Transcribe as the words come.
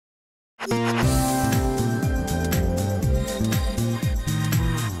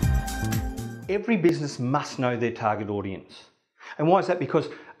Every business must know their target audience. And why is that? Because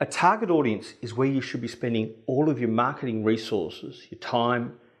a target audience is where you should be spending all of your marketing resources, your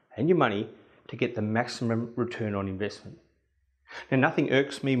time and your money to get the maximum return on investment. Now, nothing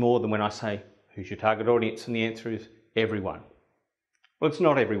irks me more than when I say, who's your target audience? And the answer is everyone. Well, it's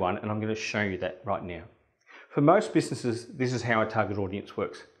not everyone, and I'm going to show you that right now. For most businesses, this is how a target audience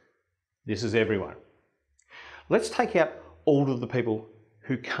works. This is everyone. Let's take out all of the people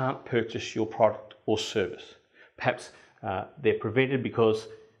who can't purchase your product or service. Perhaps they're prevented because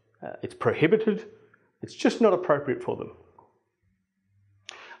it's prohibited. It's just not appropriate for them.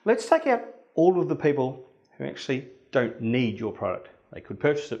 Let's take out all of the people who actually don't need your product. They could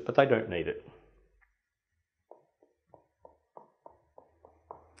purchase it, but they don't need it.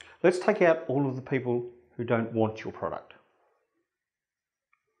 Let's take out all of the people who don't want your product.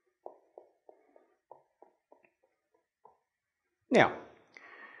 Now,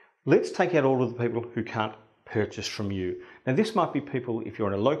 let's take out all of the people who can't purchase from you. Now, this might be people, if you're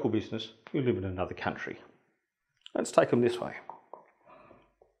in a local business, who live in another country. Let's take them this way.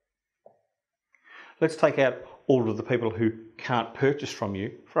 Let's take out all of the people who can't purchase from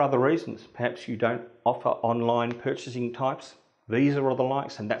you for other reasons. Perhaps you don't offer online purchasing types, Visa or the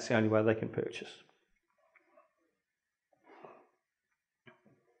likes, and that's the only way they can purchase.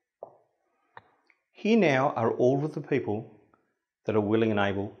 Here now are all of the people that are willing and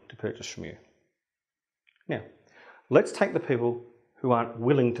able to purchase from you. Now, let's take the people who aren't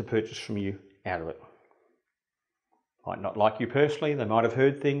willing to purchase from you out of it. Might not like you personally, they might have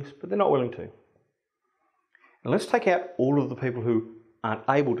heard things, but they're not willing to. And let's take out all of the people who aren't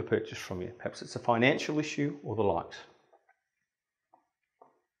able to purchase from you. Perhaps it's a financial issue or the likes.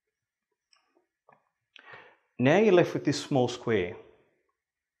 Now you're left with this small square.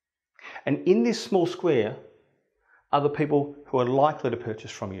 And in this small square are the people who are likely to purchase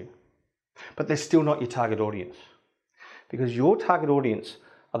from you. But they're still not your target audience. Because your target audience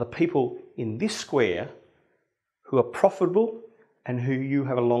are the people in this square who are profitable and who you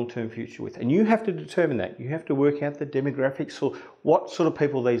have a long-term future with. And you have to determine that. You have to work out the demographics or what sort of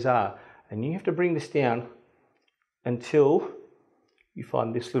people these are. And you have to bring this down until you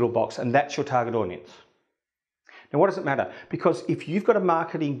find this little box, and that's your target audience. Now, what does it matter? Because if you've got a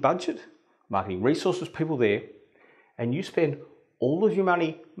marketing budget, marketing resources, people there, and you spend all of your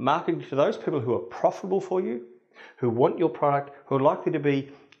money marketing to those people who are profitable for you, who want your product, who are likely to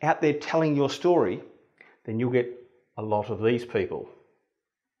be out there telling your story, then you'll get a lot of these people.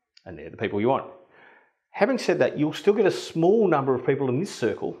 And they're the people you want. Having said that, you'll still get a small number of people in this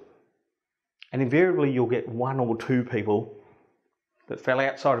circle, and invariably you'll get one or two people that fell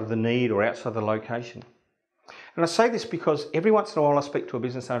outside of the need or outside the location. And I say this because every once in a while I speak to a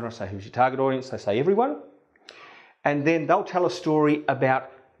business owner, I say, who's your target audience? They say, everyone. And then they'll tell a story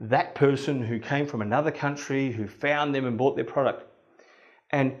about that person who came from another country, who found them and bought their product.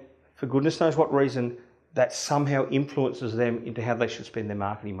 And for goodness knows what reason, that somehow influences them into how they should spend their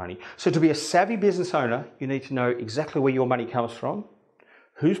marketing money. So to be a savvy business owner, you need to know exactly where your money comes from,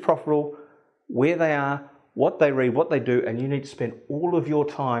 who's profitable, where they are, what they read, what they do, and you need to spend all of your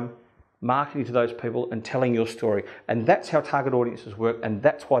time marketing to those people and telling your story. And that's how target audiences work, and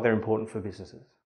that's why they're important for businesses.